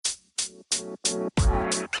Well,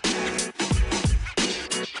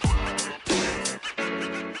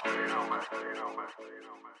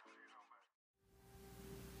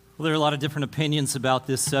 there are a lot of different opinions about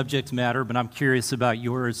this subject matter, but I'm curious about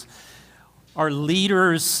yours. Are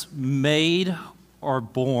leaders made or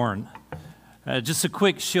born? Just a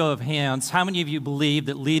quick show of hands. How many of you believe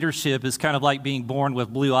that leadership is kind of like being born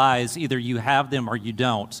with blue eyes? Either you have them or you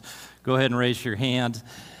don't. Go ahead and raise your hand.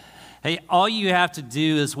 Hey, all you have to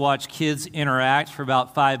do is watch kids interact for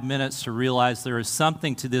about 5 minutes to realize there is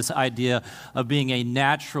something to this idea of being a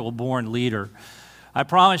natural born leader. I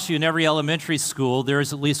promise you, in every elementary school, there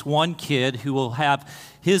is at least one kid who will have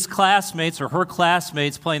his classmates or her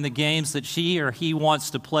classmates playing the games that she or he wants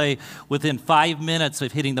to play within 5 minutes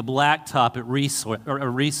of hitting the blacktop at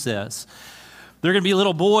recess. There are going to be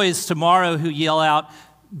little boys tomorrow who yell out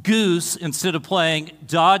goose instead of playing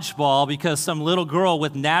dodgeball because some little girl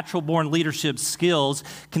with natural-born leadership skills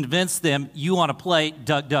convinced them you want to play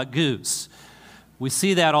duck, duck, goose. We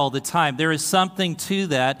see that all the time. There is something to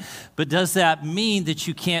that, but does that mean that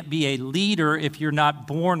you can't be a leader if you're not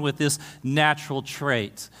born with this natural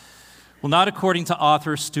trait? Well, not according to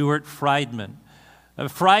author Stuart Friedman.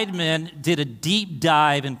 Friedman did a deep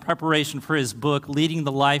dive in preparation for his book, Leading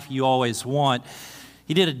the Life You Always Want.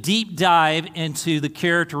 He did a deep dive into the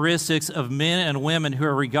characteristics of men and women who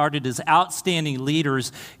are regarded as outstanding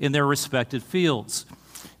leaders in their respective fields.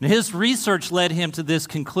 And his research led him to this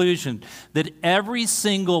conclusion that every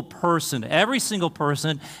single person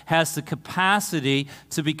has the capacity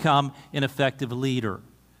to become an effective leader.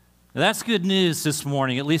 Now, that's good news this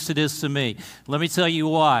morning, at least it is to me. Let me tell you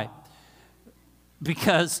why.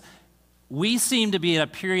 Because we seem to be at a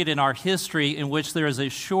period in our history in which there is a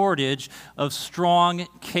shortage of strong,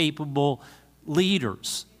 capable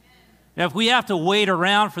leaders. Now, if we have to wait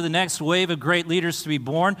around for the next wave of great leaders to be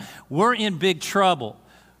born, we're in big trouble.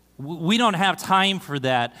 We don't have time for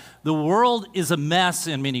that. The world is a mess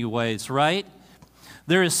in many ways, right?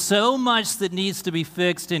 There is so much that needs to be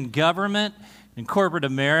fixed in government, in corporate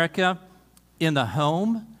America, in the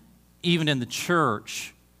home, even in the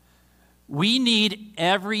church. We need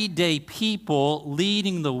everyday people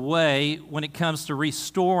leading the way when it comes to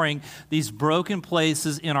restoring these broken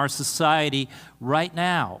places in our society right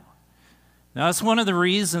now. Now, that's one of the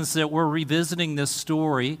reasons that we're revisiting this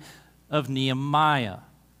story of Nehemiah.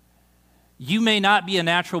 You may not be a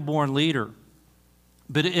natural-born leader,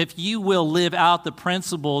 but if you will live out the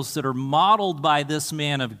principles that are modeled by this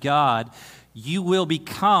man of God, you will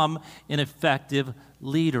become an effective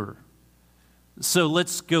leader. So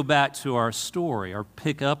let's go back to our story, or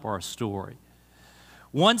pick up our story.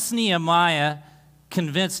 Once Nehemiah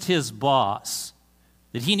convinced his boss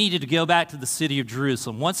that he needed to go back to the city of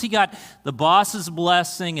Jerusalem, once he got the boss's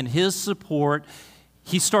blessing and his support,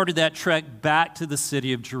 he started that trek back to the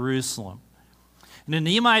city of Jerusalem. And in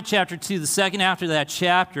Nehemiah chapter 2, the second after that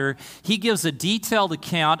chapter, he gives a detailed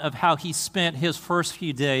account of how he spent his first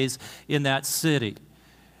few days in that city.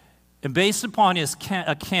 And based upon his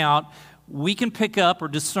account, we can pick up or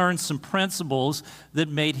discern some principles that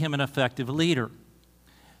made him an effective leader.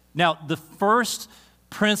 Now, the first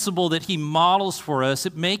principle that he models for us,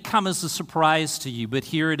 it may come as a surprise to you, but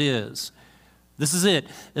here it is. This is it.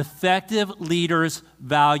 Effective leaders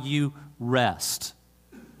value rest.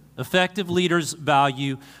 Effective leaders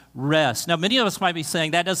value rest. Now, many of us might be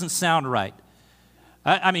saying, that doesn't sound right.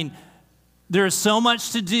 I mean, there's so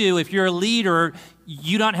much to do. If you're a leader,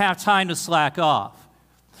 you don't have time to slack off.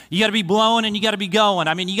 You got to be blowing and you got to be going.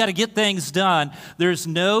 I mean, you got to get things done. There's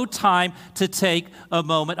no time to take a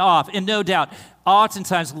moment off. And no doubt,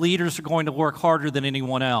 oftentimes leaders are going to work harder than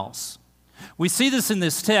anyone else. We see this in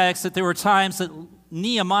this text, that there were times that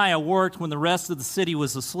Nehemiah worked when the rest of the city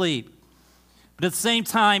was asleep. But at the same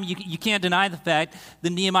time, you can't deny the fact that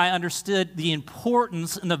Nehemiah understood the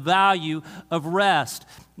importance and the value of rest.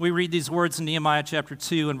 We read these words in Nehemiah chapter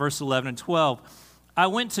 2 and verse 11 and 12. I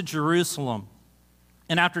went to Jerusalem,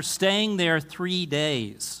 and after staying there 3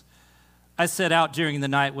 days, I set out during the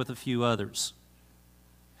night with a few others.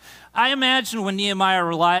 I imagine when Nehemiah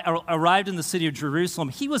arrived in the city of Jerusalem,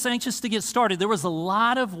 he was anxious to get started. There was a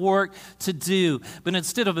lot of work to do, but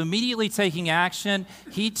instead of immediately taking action,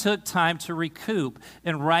 he took time to recoup,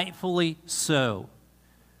 and rightfully so.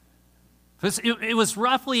 It was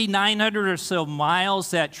roughly 900 or so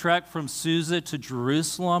miles, that trek from Susa to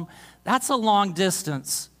Jerusalem. That's a long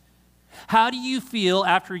distance. How do you feel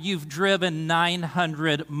after you've driven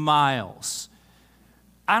 900 miles?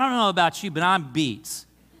 I don't know about you, but I'm beat.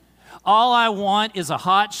 All I want is a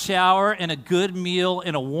hot shower and a good meal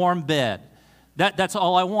and a warm bed. That's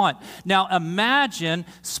all I want. Now imagine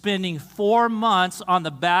spending 4 months on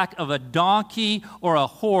the back of a donkey or a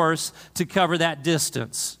horse to cover that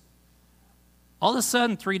distance. All of a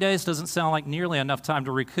sudden, 3 days doesn't sound like nearly enough time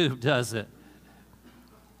to recoup, does it?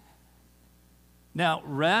 Now,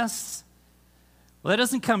 rest, well, that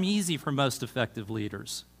doesn't come easy for most effective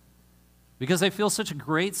leaders because they feel such a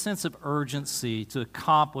great sense of urgency to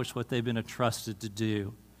accomplish what they've been entrusted to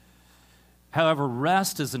do. However,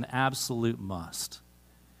 rest is an absolute must.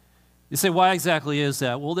 You say, why exactly is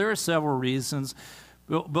that? Well, there are several reasons,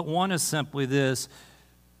 but one is simply this.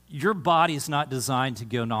 Your body is not designed to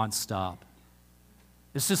go nonstop.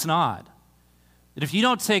 It's just not. And if you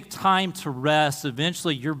don't take time to rest,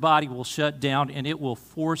 eventually your body will shut down and it will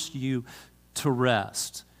force you to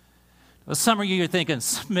rest. Now, some of you are thinking,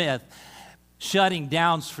 Smith, shutting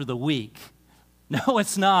down's for the weak. No,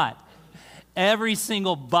 it's not. Every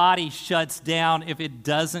single body shuts down if it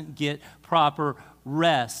doesn't get proper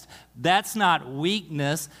rest. That's not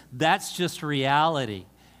weakness, that's just reality.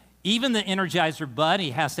 Even the Energizer Bunny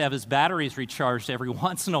has to have his batteries recharged every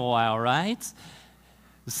once in a while, right?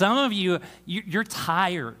 Some of you, you're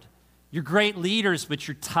tired. You're great leaders, but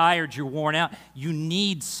you're tired, you're worn out. You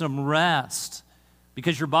need some rest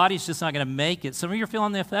because your body's just not going to make it. Some of you are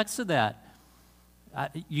feeling the effects of that.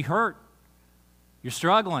 You hurt. You're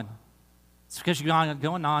struggling. It's because you're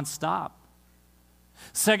going nonstop.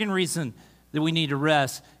 Second reason that we need to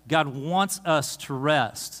rest, God wants us to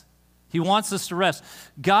rest. He wants us to rest.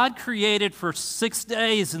 God created for 6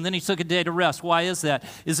 days, and then he took a day to rest. Why is that?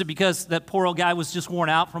 Is it because that poor old guy was just worn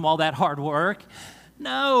out from all that hard work?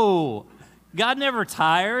 No. God never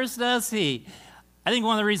tires, does he? I think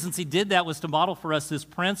one of the reasons he did that was to model for us this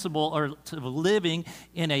principle or to living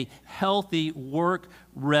in a healthy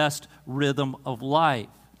work-rest rhythm of life.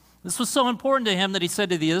 This was so important to him that he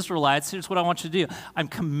said to the Israelites, here's what I want you to do. I'm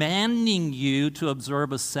commanding you to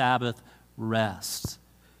observe a Sabbath rest.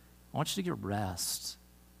 I want you to get rest.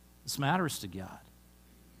 This matters to God.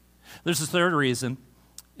 There's a third reason,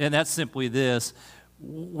 and that's simply this.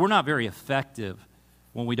 We're not very effective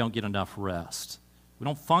when we don't get enough rest. We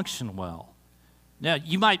don't function well. Now,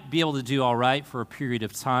 you might be able to do all right for a period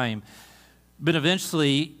of time, but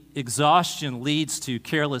eventually exhaustion leads to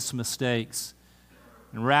careless mistakes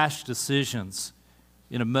and rash decisions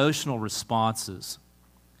and emotional responses.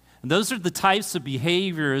 And those are the types of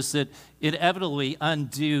behaviors that inevitably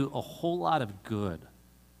undo a whole lot of good.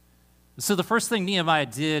 So the first thing Nehemiah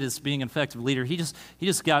did as being an effective leader, he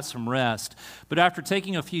just got some rest. But after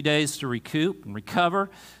taking a few days to recoup and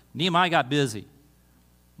recover, Nehemiah got busy.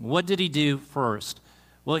 What did he do first?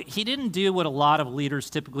 Well, he didn't do what a lot of leaders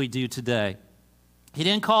typically do today. He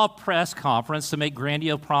didn't call a press conference to make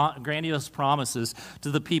grandiose promises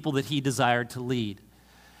to the people that he desired to lead.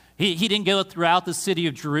 He didn't go throughout the city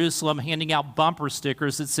of Jerusalem handing out bumper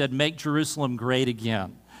stickers that said, "Make Jerusalem great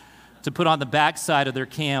again," to put on the backside of their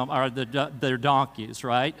their donkeys,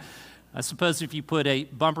 right? I suppose if you put a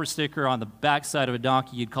bumper sticker on the backside of a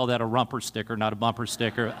donkey, you'd call that a rumper sticker, not a bumper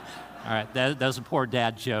sticker. All right, that was a poor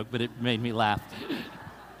dad joke, but it made me laugh.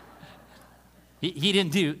 He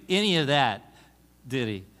didn't do any of that,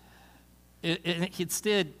 did he?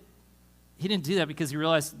 Instead, he didn't do that because he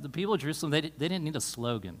realized the people of Jerusalem, they didn't need a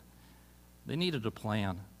slogan. They needed a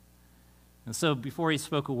plan. And so before he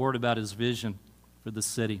spoke a word about his vision for the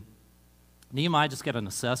city, Nehemiah just got an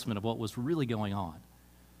assessment of what was really going on.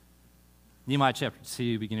 Nehemiah chapter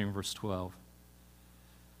 2, beginning in verse 12.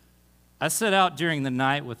 I set out during the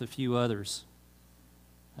night with a few others.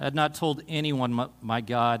 I had not told anyone my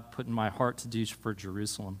God put in my heart to do for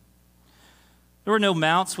Jerusalem. There were no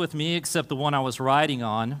mounts with me except the one I was riding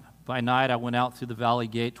on. By night I went out through the valley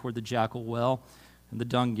gate toward the Jackal Well and the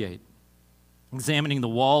Dung Gate, examining the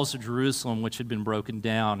walls of Jerusalem which had been broken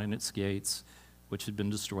down and its gates which had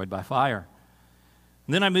been destroyed by fire.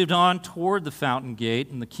 And then I moved on toward the Fountain Gate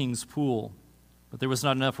and the King's Pool, but there was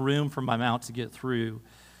not enough room for my mount to get through.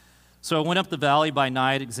 So I went up the valley by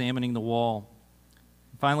night examining the wall.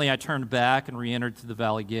 Finally I turned back and re-entered through the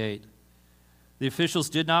valley gate. The officials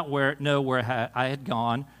did not know where I had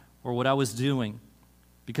gone or what I was doing,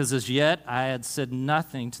 because as yet I had said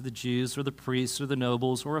nothing to the Jews or the priests or the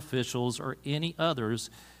nobles or officials or any others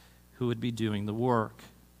who would be doing the work.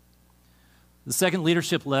 The second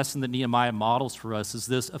leadership lesson that Nehemiah models for us is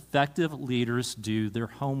this: effective leaders do their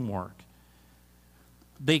homework.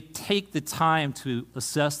 They take the time to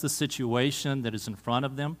assess the situation that is in front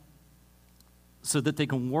of them so that they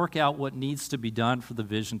can work out what needs to be done for the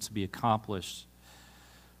vision to be accomplished.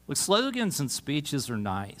 Look, slogans and speeches are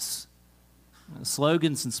nice.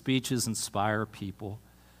 Slogans and speeches inspire people.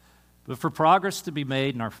 But for progress to be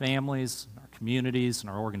made in our families, our communities, in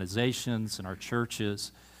our organizations, in our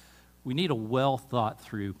churches, we need a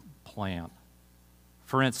well-thought-through plan.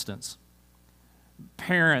 For instance,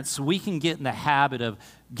 parents, we can get in the habit of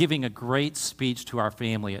giving a great speech to our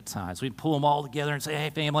family at times. We pull them all together and say,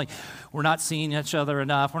 hey, family, we're not seeing each other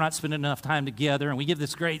enough. We're not spending enough time together. And we give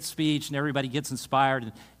this great speech, and everybody gets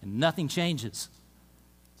inspired, and nothing changes.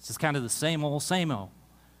 It's just kind of the same old,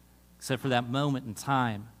 except for that moment in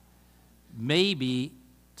time. Maybe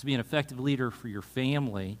to be an effective leader for your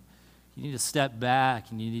family, you need to step back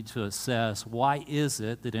and you need to assess, why is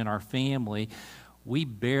it that in our family we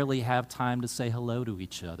barely have time to say hello to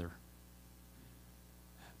each other?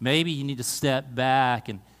 Maybe you need to step back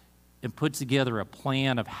and put together a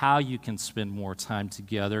plan of how you can spend more time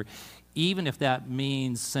together, even if that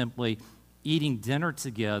means simply eating dinner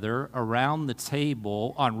together around the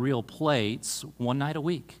table on real plates one night a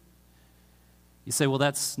week. You say, well,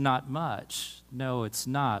 that's not much. No, it's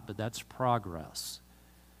not, but that's progress.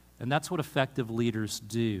 And that's what effective leaders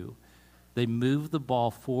do. They move the ball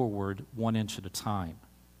forward 1 inch at a time.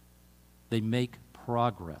 They make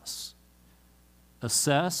progress.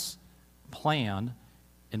 Assess, plan,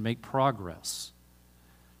 and make progress.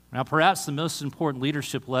 Now, perhaps the most important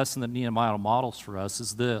leadership lesson that Nehemiah models for us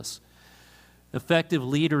is this: effective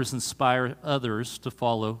leaders inspire others to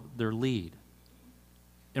follow their lead.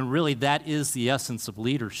 And really, that is the essence of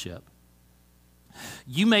leadership.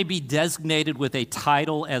 You may be designated with a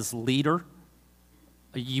title as leader.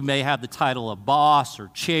 You may have the title of boss or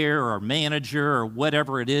chair or manager or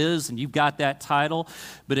whatever it is, and you've got that title.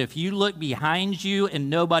 But if you look behind you and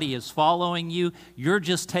nobody is following you, you're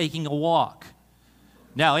just taking a walk.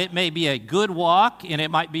 Now, it may be a good walk, and it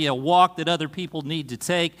might be a walk that other people need to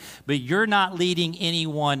take, but you're not leading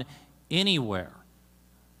anyone anywhere.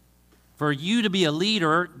 For you to be a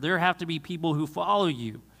leader, there have to be people who follow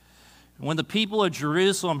you. When the people of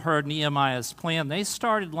Jerusalem heard Nehemiah's plan, they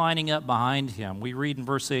started lining up behind him. We read in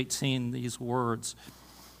verse 18 these words.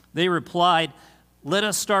 They replied, "Let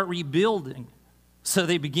us start rebuilding." So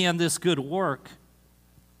they began this good work.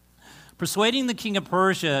 Persuading the king of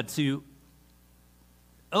Persia to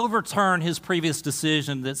overturn his previous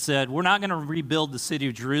decision that said, we're not going to rebuild the city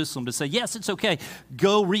of Jerusalem, to say, yes, it's okay,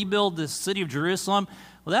 go rebuild the city of Jerusalem.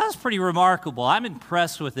 Well, that was pretty remarkable. I'm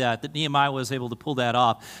impressed with that Nehemiah was able to pull that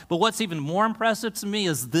off. But what's even more impressive to me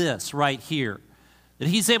is this right here, that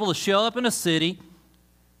he's able to show up in a city,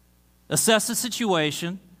 assess the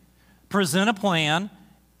situation, present a plan,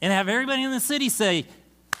 and have everybody in the city say,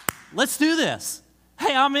 let's do this.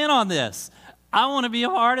 Hey, I'm in on this. I want to be a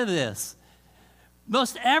part of this.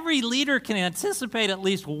 Most every leader can anticipate at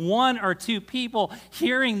least one or two people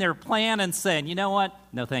hearing their plan and saying, you know what?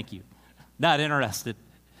 No, thank you. Not interested.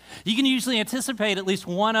 You can usually anticipate at least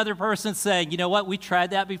one other person saying, you know what? We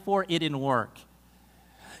tried that before. It didn't work.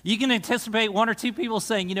 You can anticipate one or two people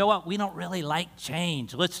saying, you know what? We don't really like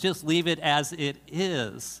change. Let's just leave it as it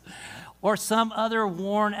is. Or some other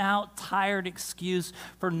worn out, tired excuse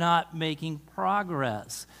for not making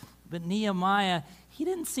progress. But Nehemiah, he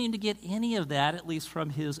didn't seem to get any of that, at least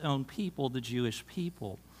from his own people, the Jewish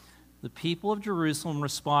people. The people of Jerusalem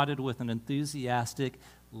responded with an enthusiastic,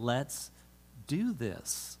 let's do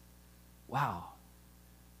this. Wow.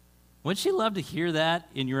 Wouldn't you love to hear that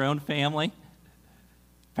in your own family?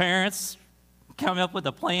 Parents come up with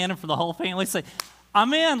a plan for the whole family, say,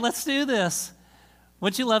 I'm in, let's do this.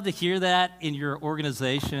 Wouldn't you love to hear that in your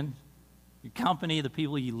organization, your company, the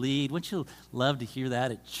people you lead? Wouldn't you love to hear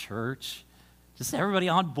that at church? Just everybody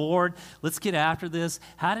on board, let's get after this.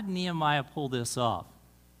 How did Nehemiah pull this off?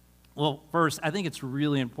 Well, first, I think it's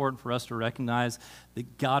really important for us to recognize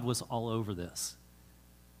that God was all over this.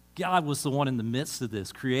 God was the one in the midst of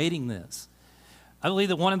this, creating this. I believe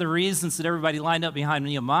that one of the reasons that everybody lined up behind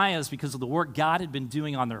Nehemiah is because of the work God had been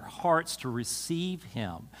doing on their hearts to receive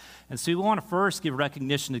him. And so we want to first give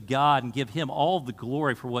recognition to God and give him all of the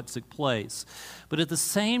glory for what took place. But at the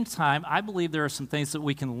same time, I believe there are some things that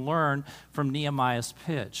we can learn from Nehemiah's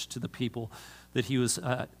pitch to the people that he was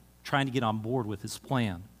trying to get on board with his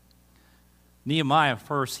plan. Nehemiah,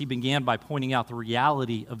 first, he began by pointing out the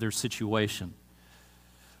reality of their situation.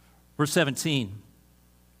 Verse 17,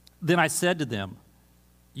 then I said to them,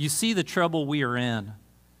 you see the trouble we are in.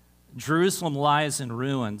 Jerusalem lies in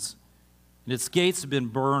ruins, and its gates have been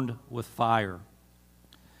burned with fire.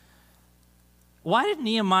 Why did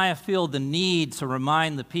Nehemiah feel the need to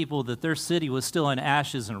remind the people that their city was still in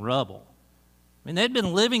ashes and rubble? I mean, they'd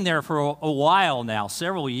been living there for a while now,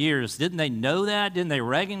 several years. Didn't they know that? Didn't they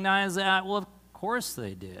recognize that? Well, of course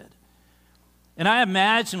they did. And I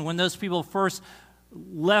imagine when those people first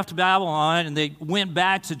left Babylon and they went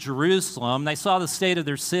back to Jerusalem, they saw the state of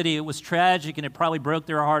their city. It was tragic, and it probably broke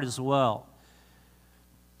their heart as well.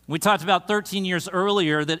 We talked about 13 years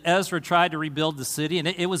earlier that Ezra tried to rebuild the city, and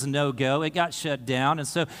it was a no-go. It got shut down, and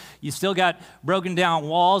so you still got broken down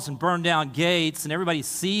walls and burned down gates, and everybody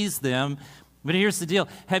sees them. But here's the deal.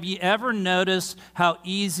 Have you ever noticed how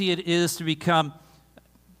easy it is to become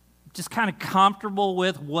just kind of comfortable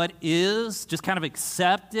with what is, just kind of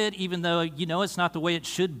accept it, even though you know it's not the way it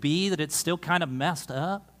should be, that it's still kind of messed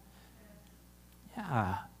up?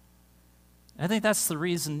 Yeah. I think that's the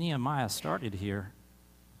reason Nehemiah started here.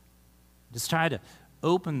 Just try to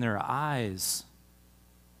open their eyes.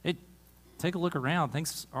 Hey, take a look around.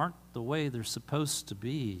 Things aren't the way they're supposed to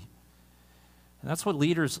be. And that's what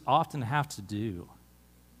leaders often have to do.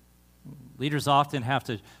 Leaders often have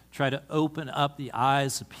to try to open up the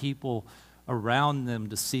eyes of people around them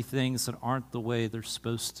to see things that aren't the way they're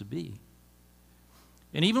supposed to be.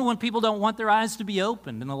 And even when people don't want their eyes to be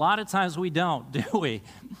opened, and a lot of times we don't, do we?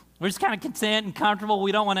 We're just kind of content and comfortable.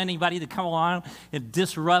 We don't want anybody to come along and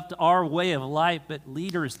disrupt our way of life. But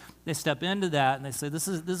leaders, they step into that and they say, this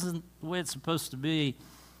isn't the way it's supposed to be.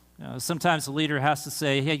 Sometimes the leader has to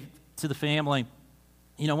say, hey, to the family,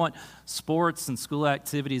 you know what? Sports and school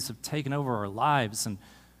activities have taken over our lives, and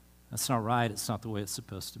that's not right. It's not the way it's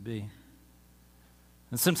supposed to be.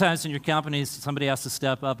 And sometimes in your companies, somebody has to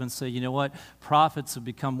step up and say, you know what? Profits have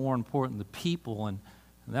become more important than people, and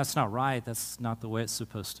that's not right. That's not the way it's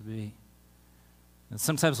supposed to be. And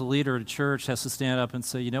sometimes a leader at a church has to stand up and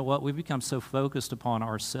say, you know what? We've become so focused upon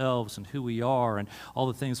ourselves and who we are and all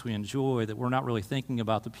the things we enjoy that we're not really thinking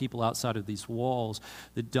about the people outside of these walls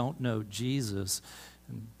that don't know Jesus.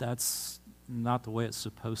 And that's not the way it's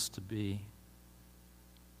supposed to be.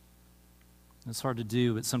 It's hard to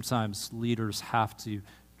do, but sometimes leaders have to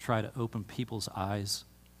try to open people's eyes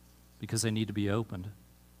because they need to be opened.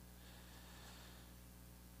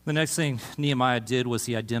 The next thing Nehemiah did was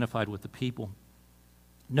he identified with the people.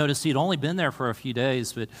 Notice he'd only been there for a few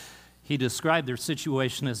days, but he described their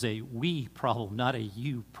situation as a we problem, not a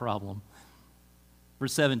you problem.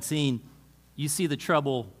 Verse 17, you see the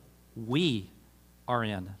trouble we are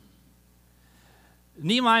in.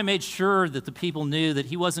 Nehemiah made sure that the people knew that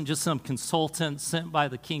he wasn't just some consultant sent by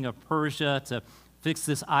the king of Persia to fix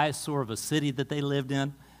this eyesore of a city that they lived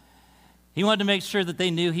in. He wanted to make sure that they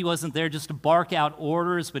knew he wasn't there just to bark out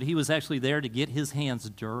orders, but he was actually there to get his hands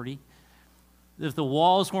dirty. If the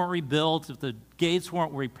walls weren't rebuilt, if the gates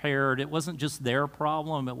weren't repaired, it wasn't just their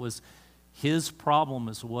problem, it was his problem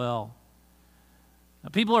as well. Now,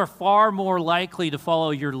 people are far more likely to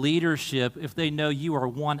follow your leadership if they know you are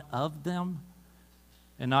one of them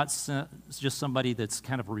and not just somebody that's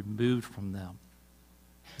kind of removed from them.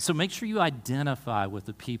 So make sure you identify with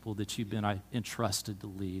the people that you've been entrusted to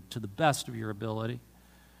lead to the best of your ability.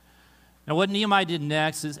 Now, what Nehemiah did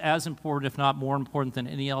next is as important, if not more important, than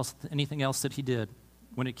anything else that he did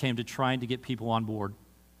when it came to trying to get people on board.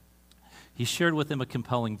 He shared with them a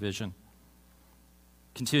compelling vision.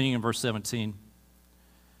 Continuing in verse 17.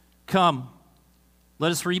 Come,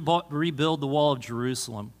 let us rebuild the wall of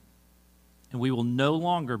Jerusalem, and we will no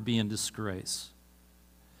longer be in disgrace.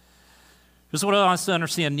 Here's what I want us to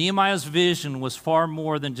understand. Nehemiah's vision was far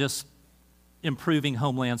more than just improving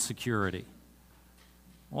homeland security.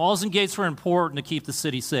 Walls and gates were important to keep the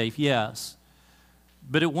city safe, yes.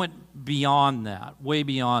 But it went beyond that, way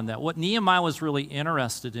beyond that. What Nehemiah was really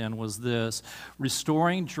interested in was this: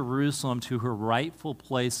 restoring Jerusalem to her rightful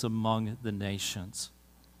place among the nations.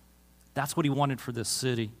 That's what he wanted for this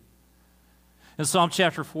city. In Psalm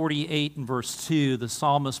chapter 48 and verse 2, the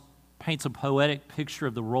psalmist paints a poetic picture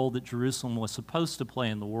of the role that Jerusalem was supposed to play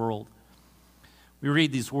in the world. We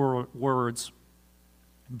read these words,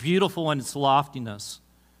 beautiful in its loftiness,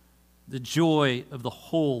 the joy of the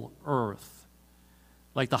whole earth.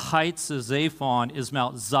 Like the heights of Zaphon is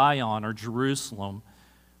Mount Zion, or Jerusalem,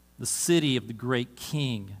 the city of the great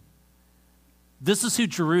king. This is who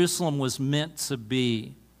Jerusalem was meant to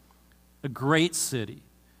be, a great city,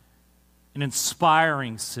 an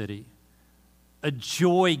inspiring city, a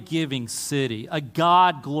joy-giving city, a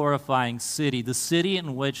God-glorifying city, the city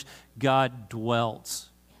in which God dwelt.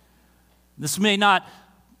 This may not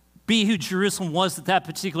be who Jerusalem was at that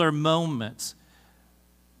particular moment,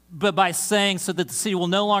 but by saying so that the city will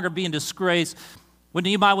no longer be in disgrace, what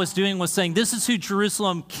Nehemiah was doing was saying, this is who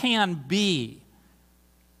Jerusalem can be.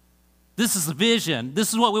 This is the vision.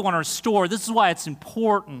 This is what we want to restore. This is why it's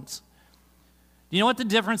important. Do you know what the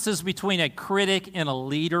difference is between a critic and a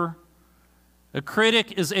leader? A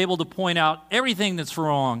critic is able to point out everything that's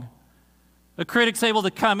wrong. A critic's able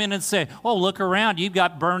to come in and say, oh, look around, you've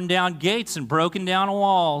got burned down gates and broken down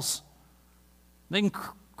walls. They can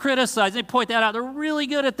criticize, they point that out. They're really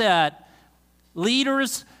good at that.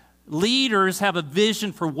 Leaders Leaders have a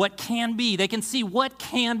vision for what can be. They can see what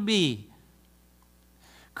can be.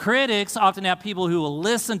 Critics often have people who will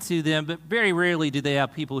listen to them, but very rarely do they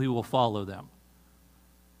have people who will follow them.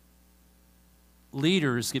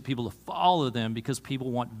 Leaders get people to follow them because people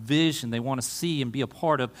want vision. They want to see and be a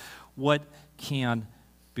part of what can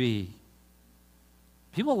be.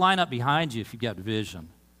 People line up behind you if you've got vision.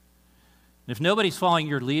 And if nobody's following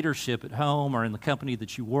your leadership at home or in the company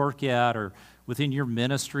that you work at or within your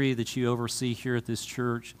ministry that you oversee here at this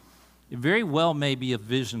church, it very well may be a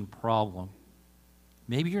vision problem.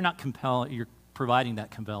 Maybe you're providing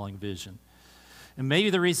that compelling vision. And maybe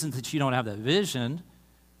the reason that you don't have that vision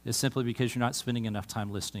is simply because you're not spending enough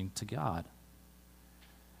time listening to God.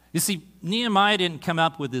 You see, Nehemiah didn't come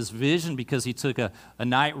up with this vision because he took a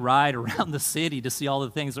night ride around the city to see all the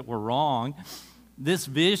things that were wrong. This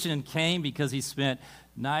vision came because he spent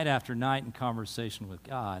night after night in conversation with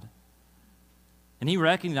God. And he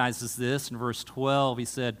recognizes this in verse 12. He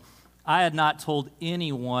said, I had not told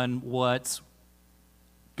anyone what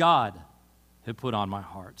God had put on my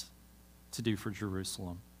heart to do for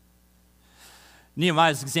Jerusalem.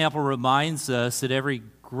 Nehemiah's example reminds us that every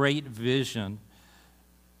great vision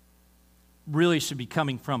really should be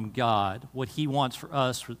coming from God, what he wants for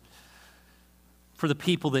us, for the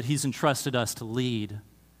people that he's entrusted us to lead.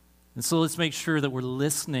 And so let's make sure that we're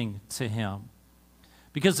listening to him.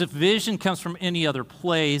 Because if vision comes from any other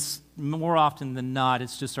place, more often than not,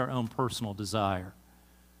 it's just our own personal desire.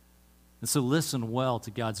 And so listen well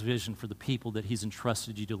to God's vision for the people that he's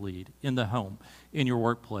entrusted you to lead in the home, in your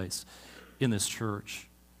workplace, in this church.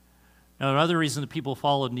 Now, another reason that people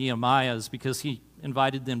followed Nehemiah is because he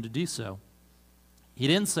invited them to do so. He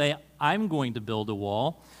didn't say, I'm going to build a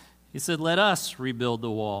wall. He said, let us rebuild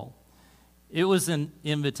the wall. It was an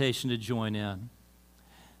invitation to join in.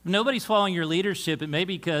 If nobody's following your leadership, it may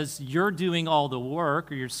be because you're doing all the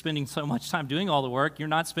work or you're spending so much time doing all the work, you're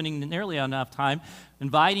not spending nearly enough time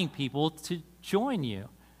inviting people to join you.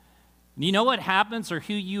 And you know what happens or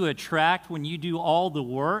who you attract when you do all the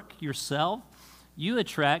work yourself? You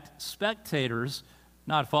attract spectators,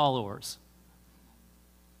 not followers.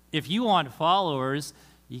 If you want followers,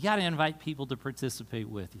 you got to invite people to participate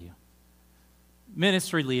with you.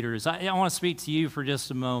 Ministry leaders, I want to speak to you for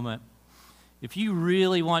just a moment. If you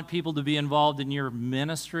really want people to be involved in your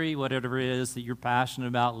ministry, whatever it is that you're passionate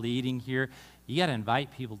about leading here, you got to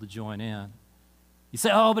invite people to join in. You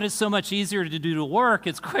say, oh, but it's so much easier to do the work.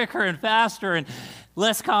 It's quicker and faster and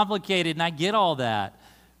less complicated, and I get all that.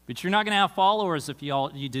 But you're not going to have followers if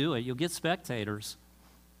you do it. You'll get spectators.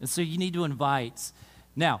 And so you need to invite.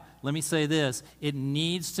 Now, let me say this. It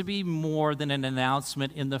needs to be more than an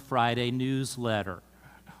announcement in the Friday newsletter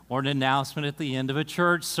or an announcement at the end of a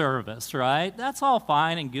church service, right? That's all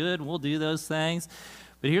fine and good, and we'll do those things.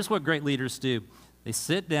 But here's what great leaders do. They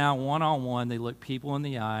sit down one-on-one, they look people in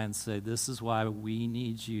the eye and say, this is why we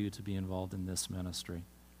need you to be involved in this ministry.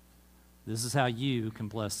 This is how you can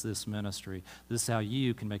bless this ministry. This is how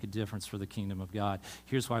you can make a difference for the kingdom of God.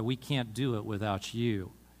 Here's why we can't do it without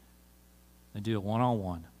you. They do it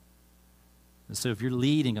one-on-one. And so if you're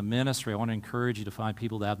leading a ministry, I want to encourage you to find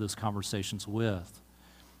people to have those conversations with.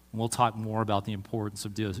 And we'll talk more about the importance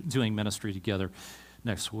of doing ministry together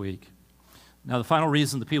next week. Now, the final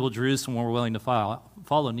reason the people of Jerusalem were willing to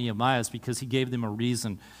follow Nehemiah is because he gave them a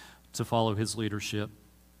reason to follow his leadership,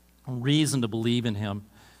 a reason to believe in him.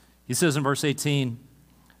 He says in verse 18,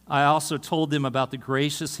 I also told them about the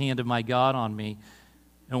gracious hand of my God on me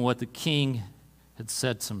and what the king had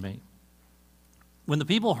said to me. When the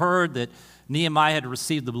people heard that Nehemiah had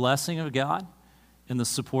received the blessing of God and the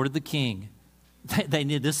support of the king, they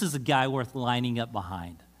knew this is a guy worth lining up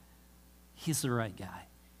behind. He's the right guy.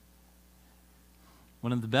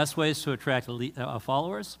 One of the best ways to attract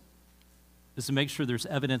followers is to make sure there's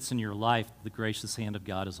evidence in your life that the gracious hand of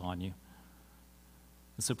God is on you.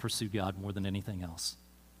 And so pursue God more than anything else.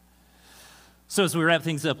 So as we wrap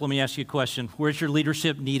things up, let me ask you a question. Where's your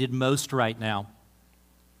leadership needed most right now?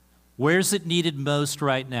 Where's it needed most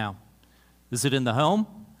right now? Is it in the home?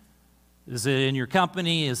 Is it in your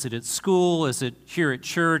company? Is it at school? Is it here at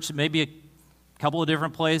church? Maybe a couple of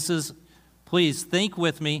different places. Please think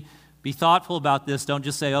with me. Be thoughtful about this. Don't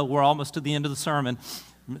just say, oh, we're almost to the end of the sermon.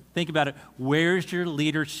 Think about it. Where's your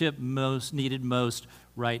leadership needed most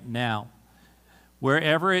right now?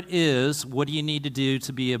 Wherever it is, what do you need to do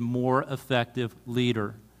to be a more effective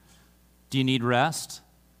leader? Do you need rest?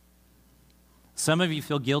 Some of you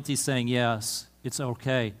feel guilty saying yes. It's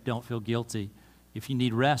okay. Don't feel guilty. If you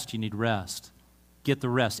need rest, you need rest. Get the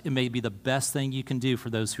rest. It may be the best thing you can do for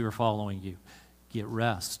those who are following you. Get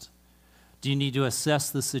rest. Do you need to assess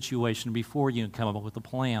the situation before you and come up with a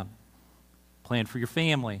plan? Plan for your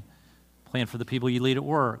family. Plan for the people you lead at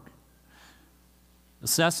work.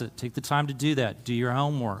 Assess it. Take the time to do that. Do your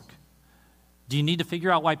homework. Do you need to figure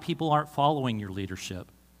out why people aren't following your leadership?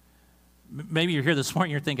 Maybe you're here this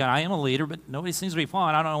morning, you're thinking, I am a leader, but nobody seems to be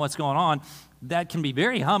following. I don't know what's going on. That can be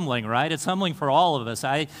very humbling, right? It's humbling for all of us.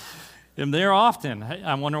 I am there often.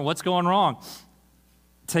 I'm wondering what's going wrong.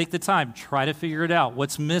 Take the time. Try to figure it out.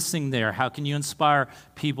 What's missing there? How can you inspire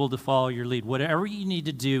people to follow your lead? Whatever you need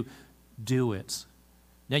to do, do it.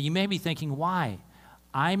 Now, you may be thinking, why?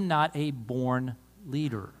 I'm not a born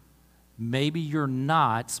leader. Maybe you're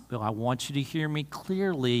not, but I want you to hear me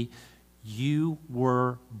clearly. You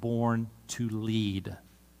were born to lead.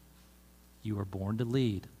 You were born to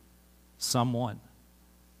lead someone.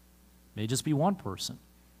 May just be one person,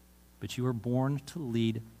 but you were born to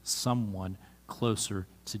lead someone closer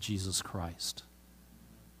to Jesus Christ.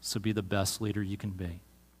 So be the best leader you can be.